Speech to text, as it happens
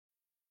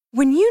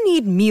When you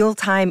need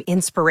mealtime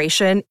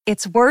inspiration,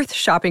 it's worth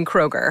shopping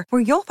Kroger,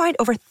 where you'll find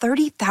over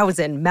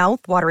 30,000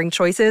 mouth-watering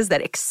choices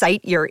that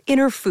excite your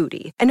inner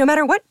foodie. And no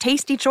matter what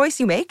tasty choice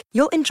you make,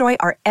 you'll enjoy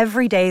our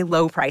everyday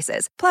low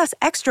prices, plus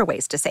extra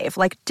ways to save,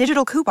 like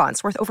digital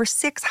coupons worth over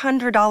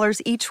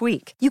 $600 each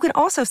week. You can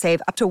also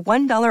save up to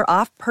 $1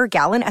 off per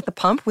gallon at the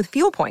pump with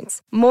fuel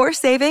points. More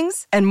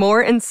savings and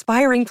more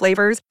inspiring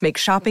flavors make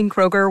shopping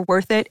Kroger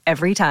worth it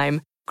every time.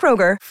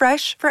 Kroger,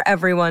 fresh for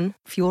everyone.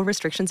 Fuel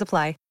restrictions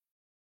apply.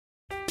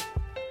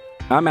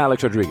 I'm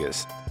Alex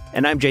Rodriguez.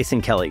 And I'm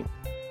Jason Kelly.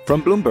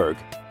 From Bloomberg,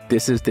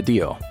 this is The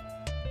Deal.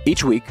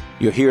 Each week,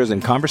 you'll hear us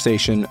in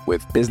conversation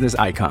with business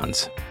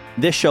icons.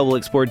 This show will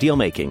explore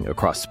deal-making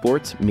across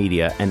sports,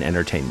 media, and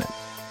entertainment.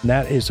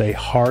 That is a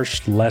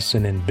harsh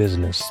lesson in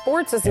business.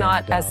 Sports is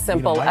not as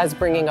simple as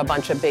bringing a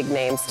bunch of big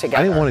names together.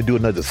 I didn't want to do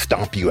another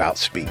stomp you out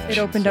speech. It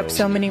opened up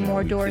so many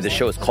more doors. The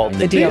show is called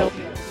The Deal.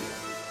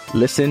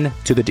 Listen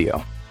to The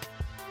Deal.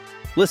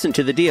 Listen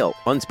to The Deal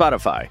on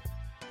Spotify.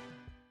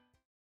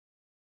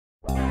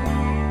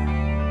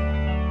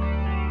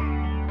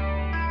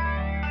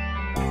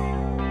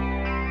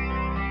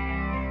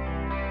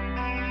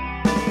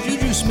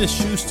 Juju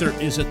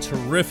Smith-Schuster is a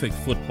terrific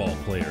football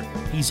player.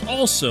 He's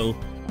also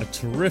a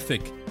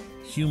terrific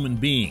human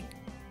being.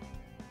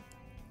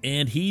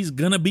 And he's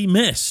going to be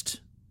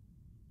missed.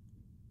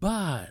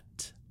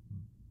 But,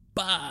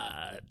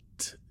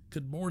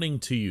 good morning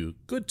to you.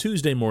 Good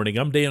Tuesday morning.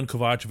 I'm Dejan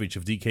Kovacevic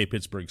of DK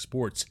Pittsburgh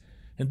Sports.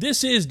 And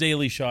this is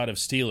Daily Shot of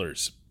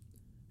Steelers.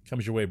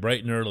 Comes your way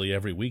bright and early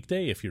every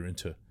weekday if you're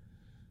into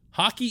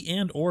hockey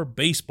and or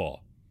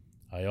baseball.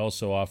 I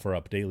also offer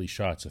up daily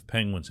shots of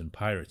Penguins and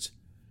Pirates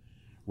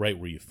right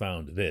where you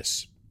found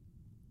this.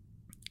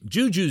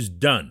 Juju's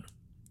done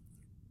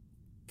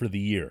for the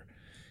year.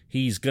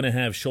 He's going to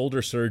have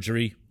shoulder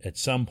surgery at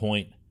some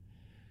point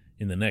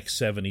in the next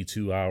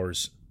 72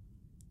 hours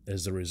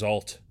as the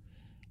result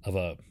of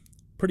a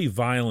pretty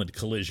violent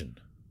collision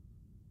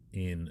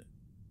in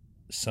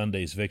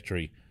Sunday's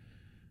victory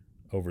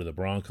over the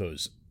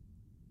Broncos.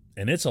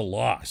 And it's a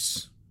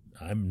loss.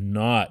 I'm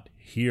not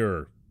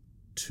here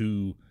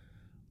to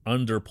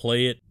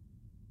underplay it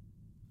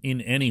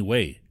in any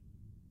way.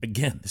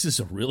 Again, this is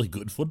a really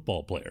good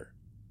football player.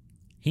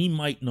 He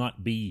might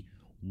not be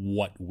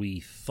what we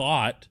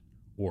thought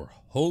or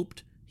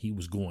hoped he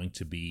was going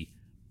to be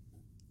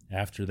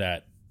after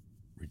that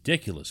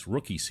ridiculous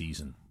rookie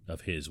season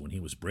of his when he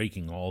was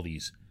breaking all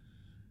these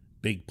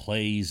big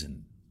plays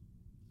and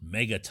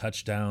mega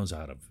touchdowns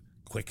out of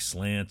quick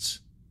slants.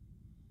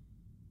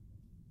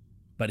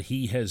 But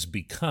he has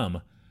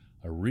become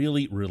a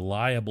really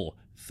reliable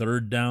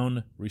third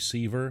down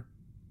receiver,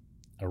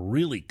 a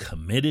really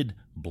committed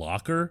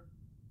blocker,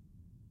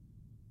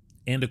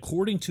 and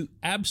according to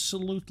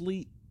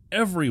absolutely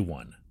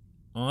everyone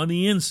on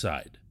the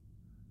inside,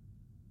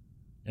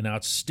 an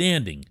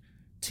outstanding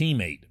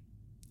teammate,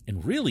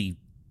 and really,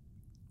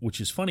 which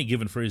is funny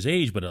given for his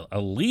age, but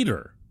a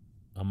leader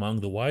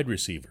among the wide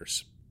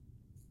receivers.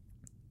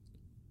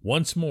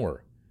 Once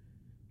more,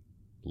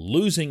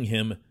 losing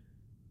him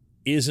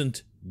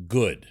isn't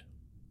good,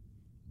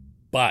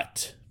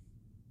 but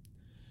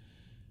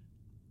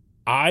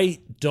I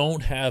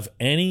don't have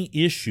any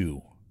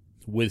issue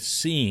with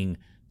seeing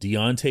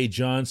Deontay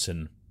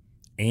Johnson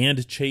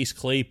and Chase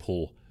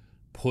Claypool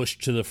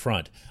pushed to the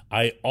front.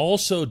 I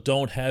also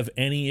don't have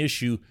any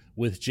issue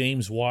with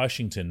James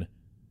Washington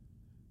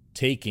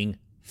taking,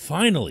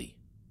 finally,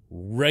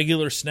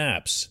 regular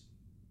snaps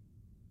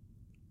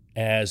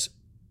as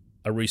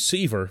a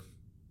receiver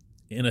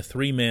in a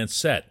three-man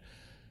set.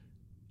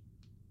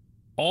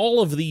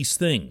 All of these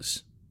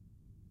things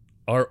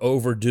are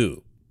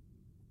overdue.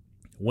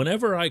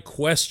 Whenever I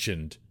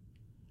questioned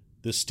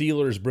the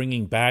Steelers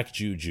bringing back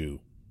Juju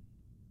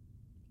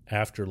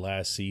after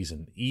last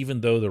season, even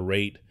though the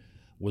rate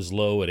was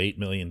low at $8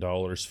 million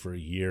for a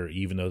year,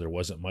 even though there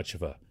wasn't much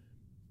of a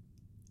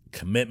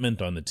commitment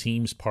on the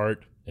team's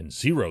part and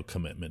zero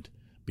commitment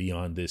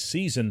beyond this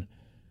season,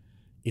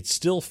 it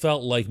still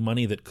felt like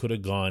money that could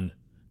have gone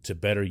to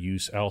better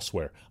use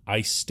elsewhere.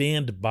 I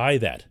stand by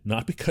that,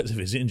 not because of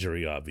his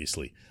injury,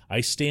 obviously.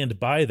 I stand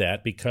by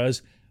that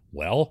because,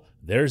 well,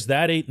 there's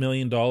that $8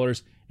 million,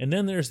 and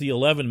then there's the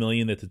 $11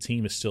 million that the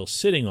team is still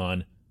sitting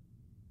on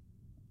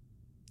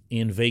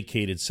in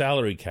vacated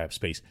salary cap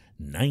space.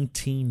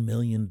 $19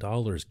 million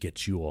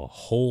gets you a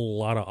whole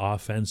lot of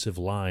offensive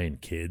line,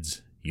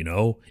 kids. You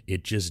know,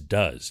 it just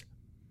does.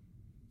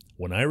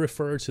 When I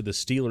refer to the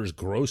Steelers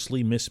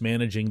grossly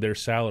mismanaging their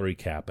salary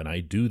cap, and I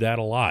do that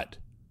a lot,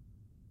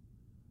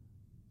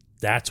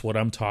 that's what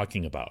I'm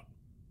talking about.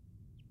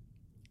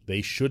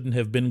 They shouldn't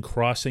have been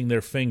crossing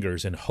their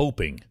fingers and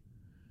hoping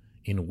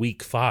in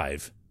week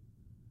 5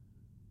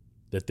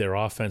 that their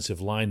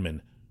offensive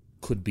linemen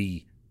could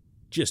be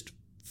just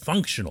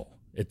functional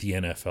at the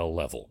NFL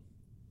level.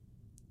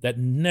 That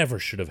never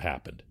should have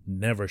happened.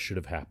 Never should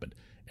have happened.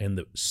 And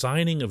the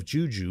signing of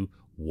Juju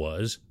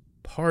was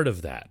part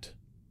of that.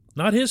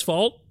 Not his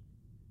fault.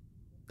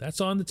 That's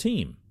on the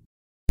team.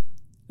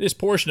 This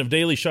portion of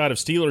Daily Shot of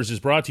Steelers is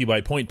brought to you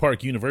by Point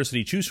Park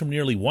University. Choose from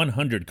nearly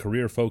 100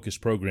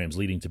 career-focused programs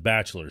leading to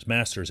bachelor's,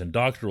 master's, and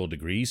doctoral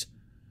degrees.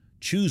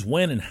 Choose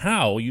when and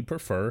how you'd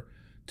prefer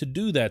to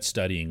do that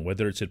studying,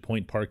 whether it's at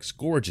Point Park's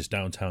gorgeous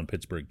downtown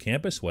Pittsburgh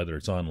campus, whether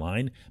it's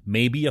online,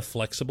 maybe a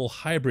flexible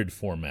hybrid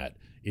format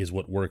is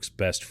what works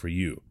best for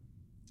you.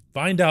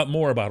 Find out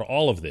more about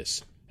all of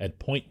this at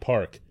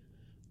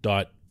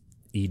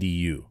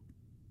pointpark.edu.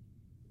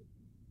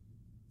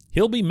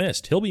 He'll be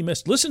missed. He'll be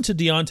missed. Listen to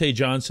Diontae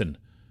Johnson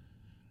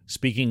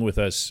speaking with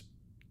us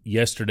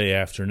yesterday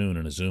afternoon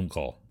in a Zoom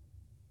call.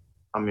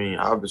 I mean,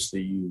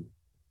 obviously, you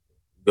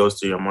goes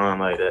through your mind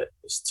like that.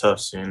 It's tough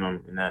seeing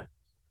them in that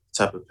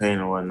type of pain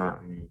or whatnot.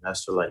 I mean,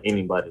 that's for like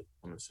anybody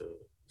on the field.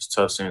 It's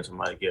tough seeing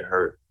somebody get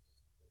hurt.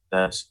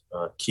 That's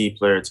a key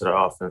player to the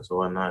offense or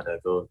whatnot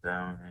that goes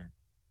down, and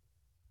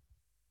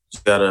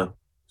just gotta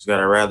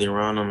rally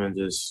around them and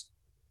just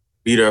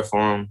be there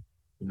for them,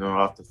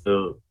 off the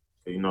field.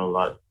 A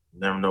lot.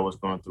 Never know what's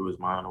going through his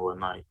mind or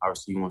whatnot.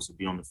 Obviously, he wants to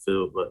be on the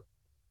field, but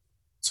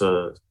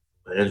to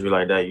an injury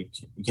like that, you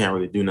can't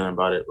really do nothing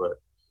about it.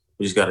 But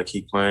we just got to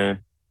keep playing.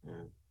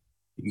 And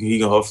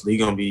hopefully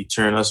gonna be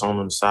cheering us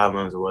on the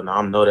sidelines or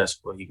whatnot. I know that's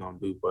what he's gonna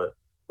do, but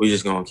we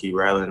just gonna keep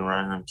rallying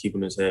around him,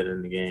 keeping his head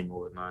in the game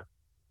or whatnot.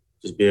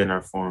 Just being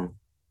there for him.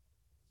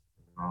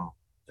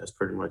 That's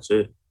pretty much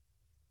it.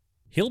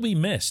 He'll be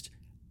missed.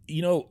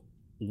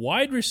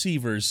 Wide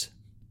receivers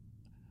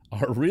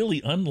are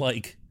really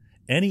unlike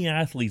any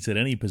athletes at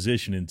any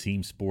position in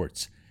team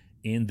sports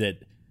in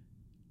that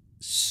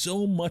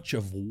so much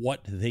of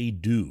what they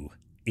do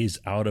is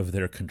out of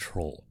their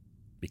control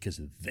because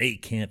they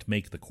can't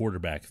make the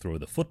quarterback throw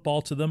the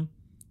football to them.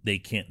 They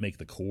can't make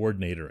the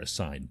coordinator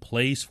assign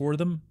plays for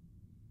them.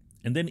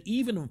 And then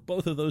even if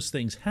both of those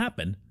things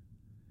happen,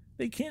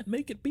 they can't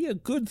make it be a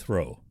good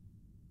throw.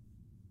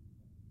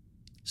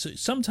 So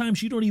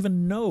sometimes you don't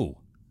even know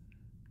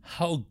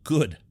how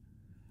good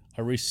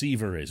a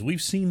receiver is.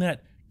 We've seen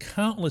that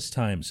countless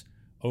times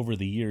over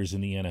the years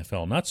in the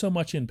NFL. Not so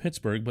much in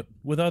Pittsburgh, but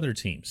with other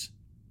teams.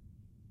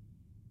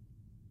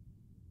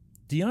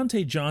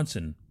 Diontae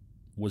Johnson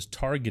was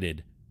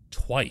targeted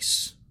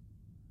twice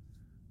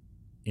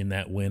in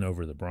that win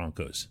over the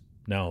Broncos.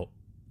 Now,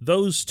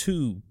 those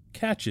two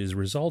catches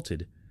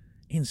resulted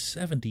in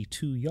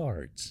 72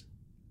 yards.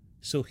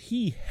 So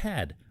he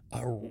had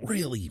a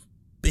really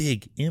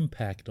big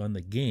impact on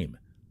the game.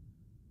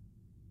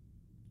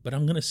 But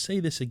I'm going to say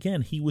this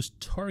again. He was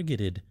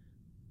targeted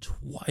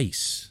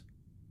twice.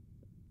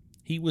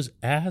 He was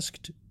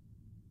asked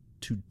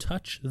to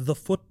touch the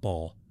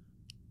football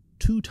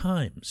 2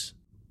 times.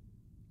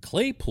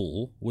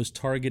 Claypool was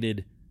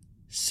targeted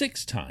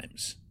 6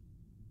 times,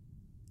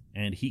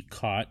 and he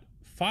caught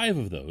 5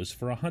 of those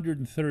for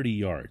 130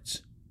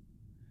 yards.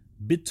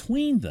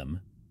 Between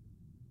them,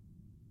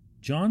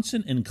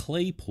 Johnson and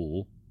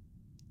Claypool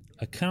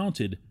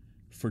accounted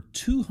for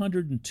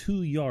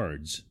 202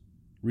 yards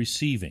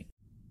receiving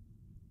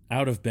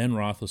out of Ben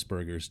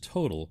Roethlisberger's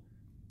total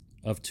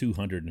of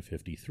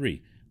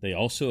 253. They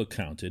also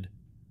accounted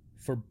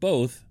for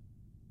both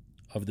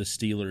of the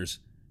Steelers'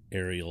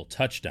 aerial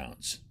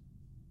touchdowns.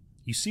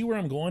 You see where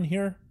I'm going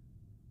here?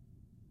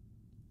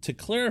 To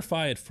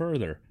clarify it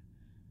further,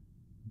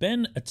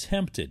 Ben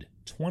attempted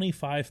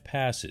 25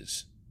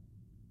 passes,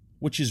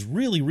 which is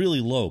really,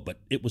 really low, but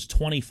it was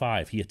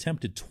 25. He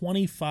attempted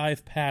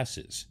 25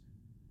 passes.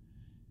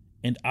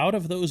 And out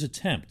of those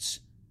attempts,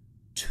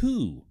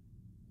 2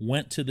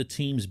 went to the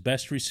team's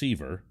best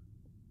receiver,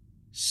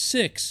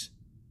 6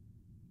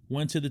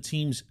 went to the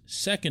team's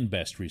second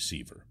best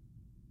receiver.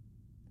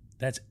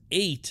 That's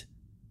 8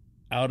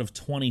 out of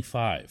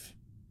 25.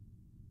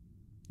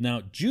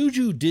 Now,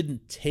 Juju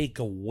didn't take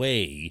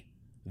away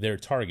their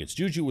targets.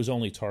 Juju was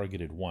only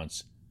targeted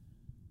once,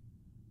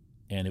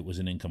 and it was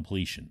an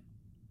incompletion.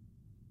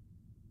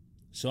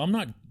 So I'm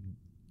not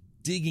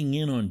digging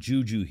in on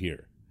Juju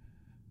here.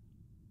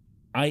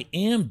 I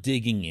am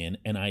digging in,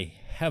 and I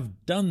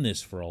have done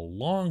this for a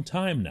long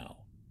time now,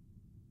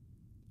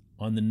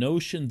 on the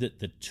notion that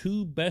the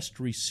 2 best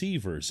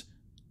receivers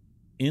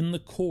in the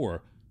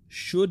core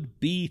should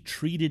be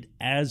treated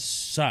as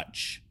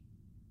such.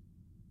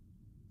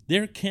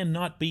 There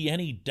cannot be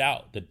any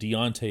doubt that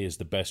Diontae is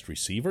the best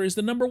receiver, is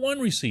the number 1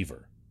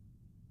 receiver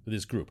for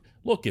this group.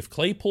 Look, if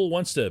Claypool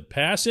wants to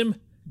pass him,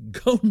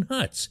 go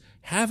nuts.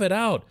 Have it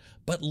out.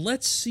 But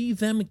let's see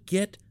them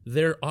get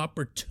their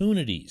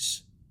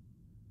opportunities.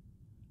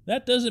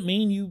 That doesn't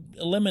mean you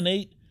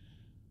eliminate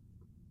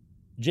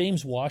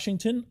James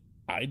Washington.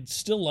 I'd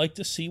still like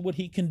to see what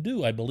he can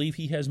do. I believe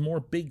he has more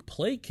big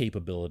play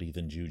capability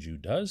than Juju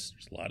does.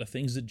 There's a lot of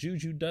things that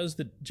Juju does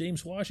that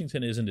James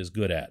Washington isn't as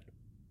good at.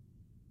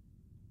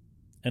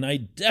 And I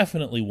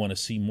definitely want to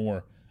see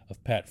more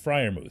of Pat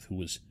Freiermuth, who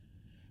was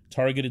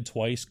targeted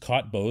twice,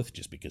 caught both,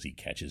 just because he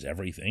catches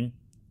everything,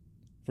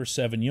 for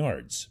 7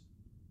 yards.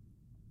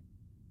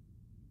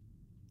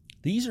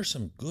 These are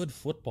some good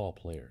football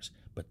players,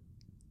 but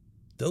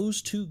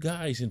those 2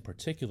 guys in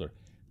particular,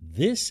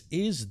 this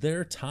is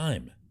their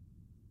time.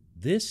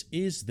 This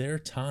is their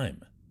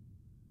time.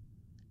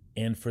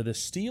 And for the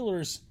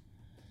Steelers,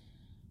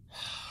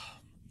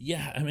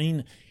 yeah, I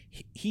mean,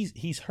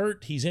 he's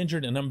hurt, he's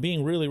injured, and I'm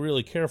being really,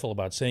 really careful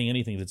about saying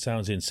anything that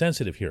sounds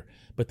insensitive here.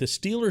 But the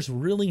Steelers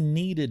really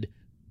needed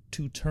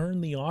to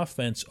turn the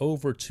offense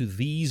over to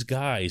these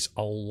guys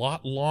a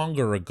lot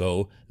longer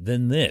ago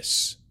than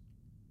this.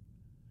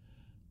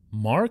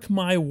 Mark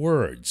my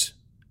words,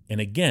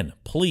 and again,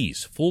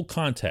 please, full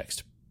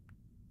context.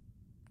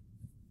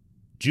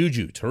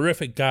 Juju,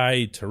 terrific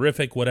guy,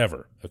 terrific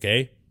whatever,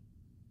 okay?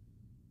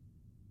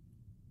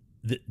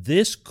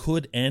 This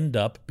could end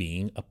up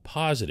being a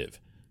positive.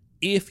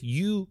 If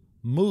you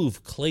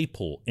move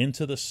Claypool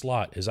into the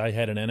slot, as I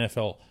had an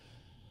NFL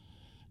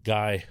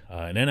guy,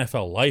 an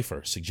NFL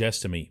lifer,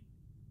 suggest to me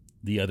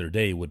the other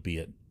day would be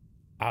an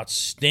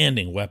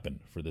outstanding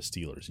weapon for the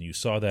Steelers. And you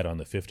saw that on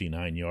the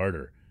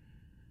 59-yarder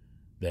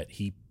that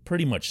he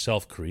pretty much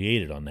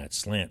self-created on that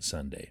slant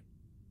Sunday.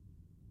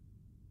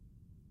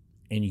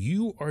 And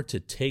you are to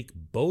take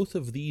both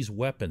of these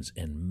weapons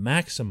and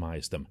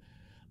maximize them.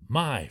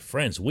 My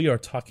friends, we are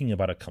talking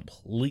about a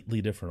completely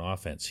different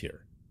offense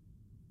here.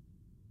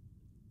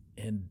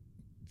 And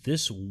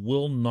this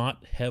will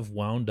not have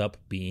wound up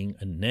being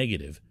a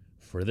negative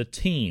for the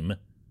team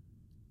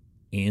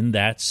in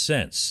that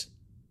sense.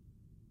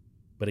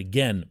 But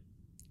again,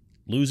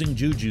 losing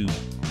Juju,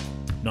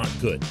 not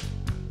good.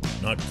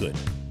 Not good.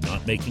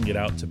 Not making it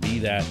out to be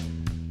that.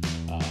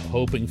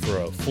 Hoping for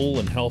a full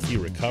and healthy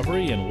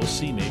recovery, and we'll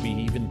see maybe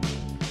even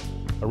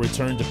a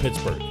return to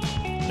Pittsburgh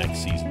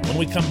next season. When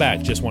we come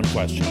back, just one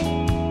question.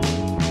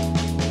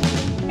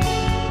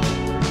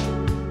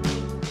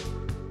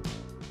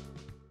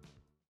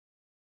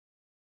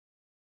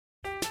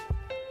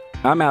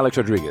 I'm Alex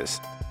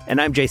Rodriguez. And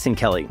I'm Jason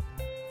Kelly.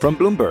 From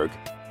Bloomberg,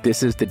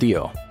 this is The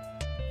Deal.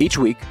 Each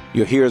week,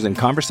 you'll hear us in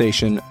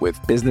conversation with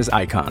business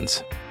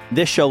icons.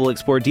 This show will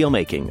explore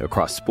deal-making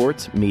across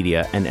sports,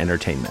 media, and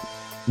entertainment.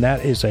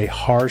 That is a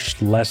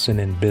harsh lesson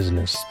in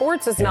business.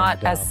 Sports is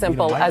not as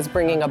simple as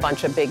bringing a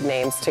bunch of big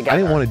names together. I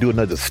didn't want to do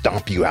another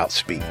stomp you out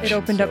speech. It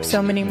opened up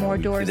so many more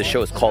doors. The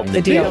show is called The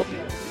Deal.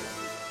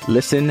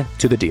 Listen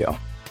to The Deal.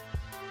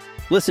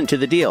 Listen to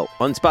The Deal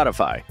on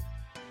Spotify.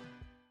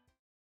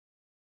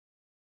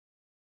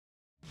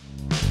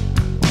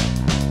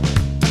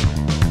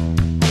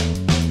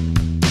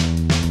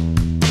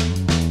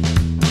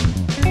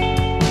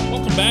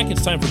 Welcome back.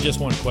 It's time for Just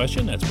One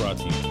Question. That's brought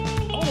to you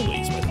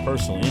always by the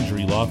personal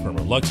injury law firm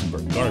of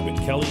Luxembourg, Garbutt,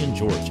 Kelly &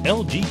 George,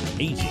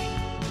 LGKG.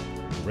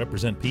 They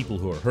represent people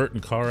who are hurt in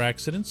car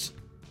accidents,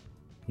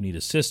 who need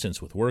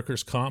assistance with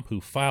workers' comp,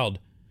 who filed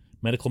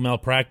medical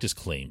malpractice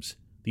claims.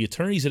 The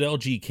attorneys at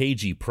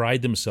LGKG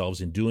pride themselves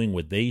in doing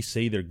what they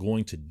say they're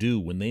going to do.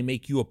 When they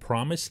make you a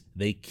promise,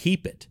 they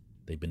keep it.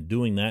 They've been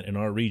doing that in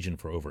our region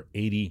for over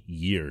 80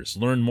 years.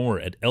 Learn more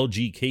at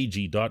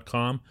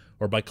lgkg.com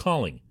or by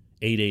calling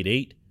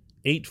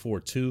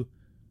 888-842-5454.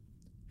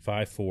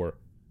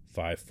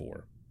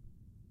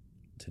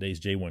 Today's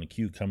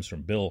J1Q comes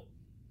from Bill,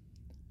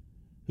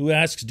 who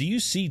asks, do you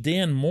see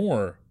Dan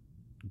Moore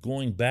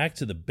going back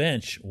to the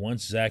bench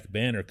once Zach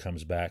Banner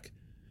comes back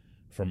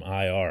from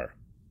IR?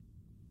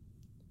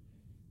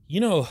 You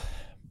know,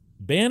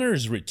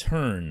 Banner's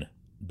return,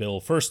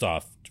 Bill, first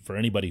off, for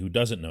anybody who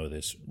doesn't know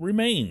this,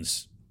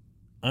 remains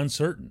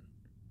uncertain.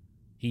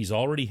 He's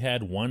already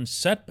had one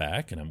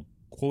setback, and I'm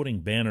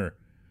quoting Banner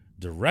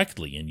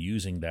directly in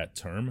using that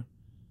term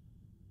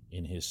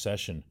in his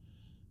session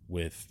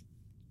with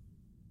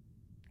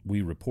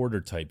We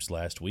Reporter types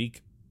last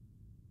week.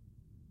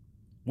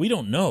 We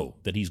don't know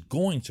that he's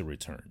going to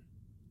return.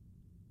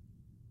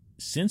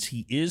 Since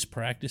he is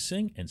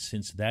practicing, and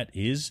since that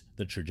is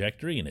the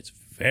trajectory, and it's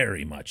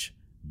very much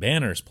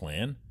Banner's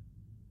plan,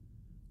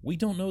 we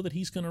don't know that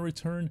he's going to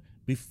return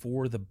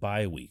before the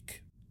bye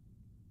week.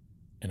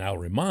 And I'll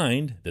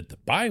remind that the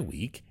bye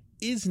week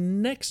is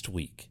next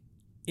week.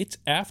 It's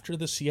after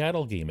the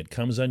Seattle game. It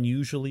comes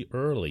unusually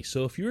early.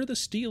 So if you're the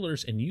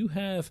Steelers and you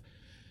have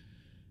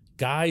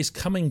guys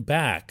coming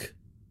back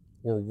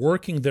or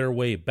working their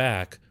way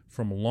back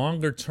from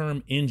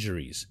longer-term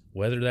injuries,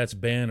 whether that's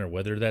Banner,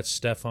 whether that's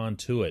Stephon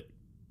Tuitt,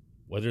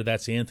 whether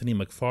that's Anthony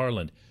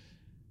McFarland,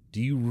 do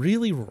you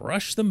really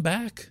rush them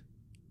back?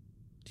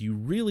 Do you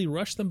really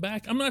rush them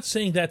back? I'm not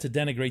saying that to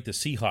denigrate the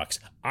Seahawks.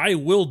 I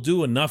will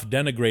do enough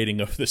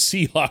denigrating of the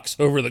Seahawks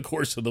over the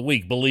course of the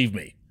week, believe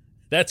me.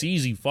 That's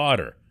easy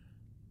fodder.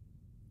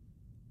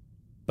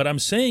 But I'm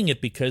saying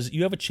it because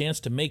you have a chance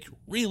to make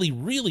really,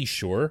 really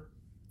sure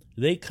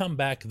they come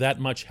back that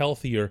much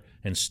healthier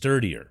and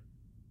sturdier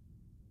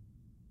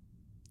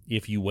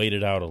if you wait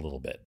it out a little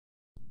bit.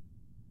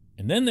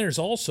 And then there's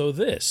also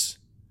this.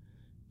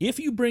 If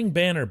you bring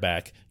Banner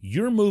back,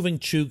 you're moving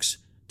Chooks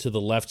to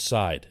the left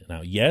side.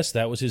 Now, yes,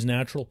 that was his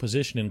natural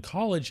position in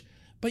college,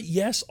 but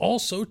yes,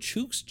 also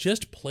Chooks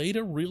just played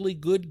a really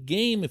good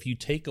game if you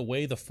take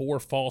away the 4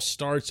 false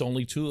starts,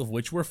 only 2 of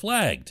which were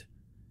flagged.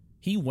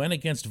 He went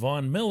against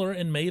Von Miller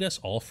and made us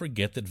all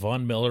forget that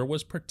Von Miller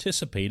was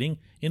participating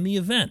in the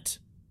event.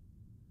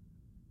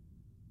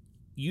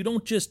 You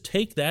don't just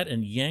take that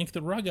and yank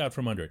the rug out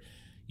from under it.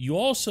 You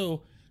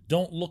also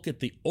don't look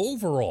at the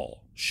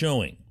overall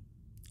showing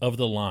of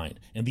the line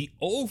and the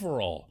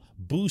overall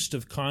boost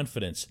of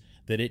confidence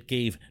that it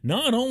gave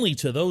not only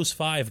to those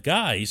 5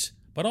 guys,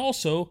 but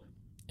also,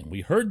 and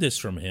we heard this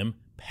from him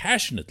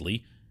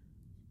passionately,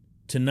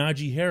 to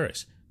Najee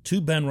Harris,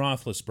 to Ben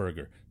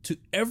Roethlisberger, to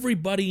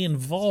everybody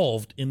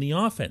involved in the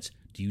offense.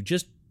 Do you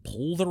just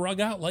pull the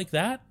rug out like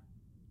that?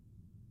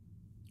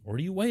 Or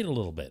do you wait a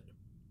little bit?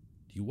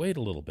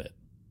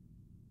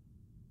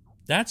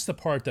 That's the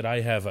part that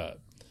I have a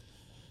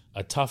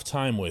tough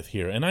time with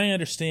here. And I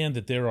understand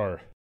that there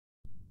are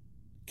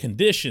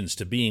conditions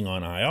to being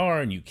on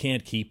IR, and you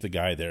can't keep the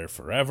guy there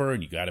forever,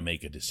 and you got to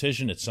make a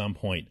decision at some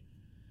point.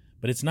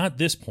 But it's not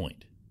this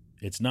point.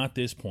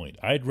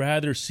 I'd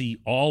rather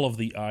see all of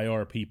the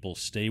IR people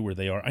stay where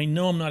they are. I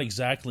know I'm not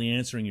exactly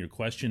answering your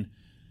question.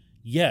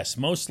 Yes,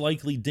 most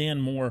likely Dan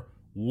Moore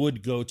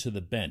would go to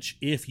the bench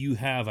if you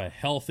have a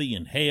healthy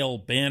and hale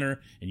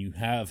Banner and you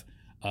have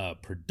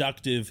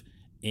productive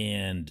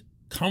and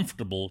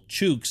comfortable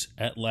Chooks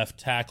at left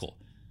tackle.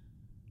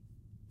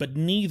 But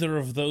neither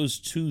of those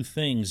two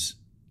things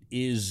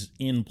is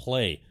in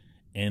play,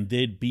 and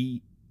they'd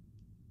be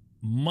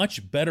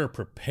much better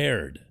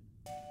prepared,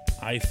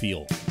 I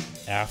feel,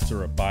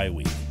 after a bye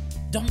week.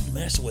 Don't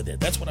mess with it.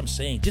 That's what I'm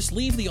saying. Just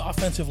leave the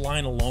offensive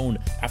line alone.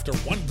 After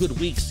one good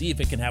week, see if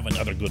it can have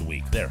another good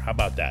week. There, how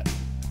about that?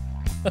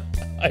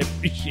 I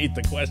appreciate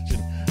the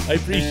question. I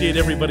appreciate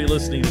everybody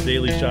listening to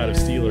Daily Shot of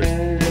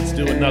Steelers. Let's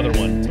do another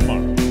one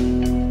tomorrow.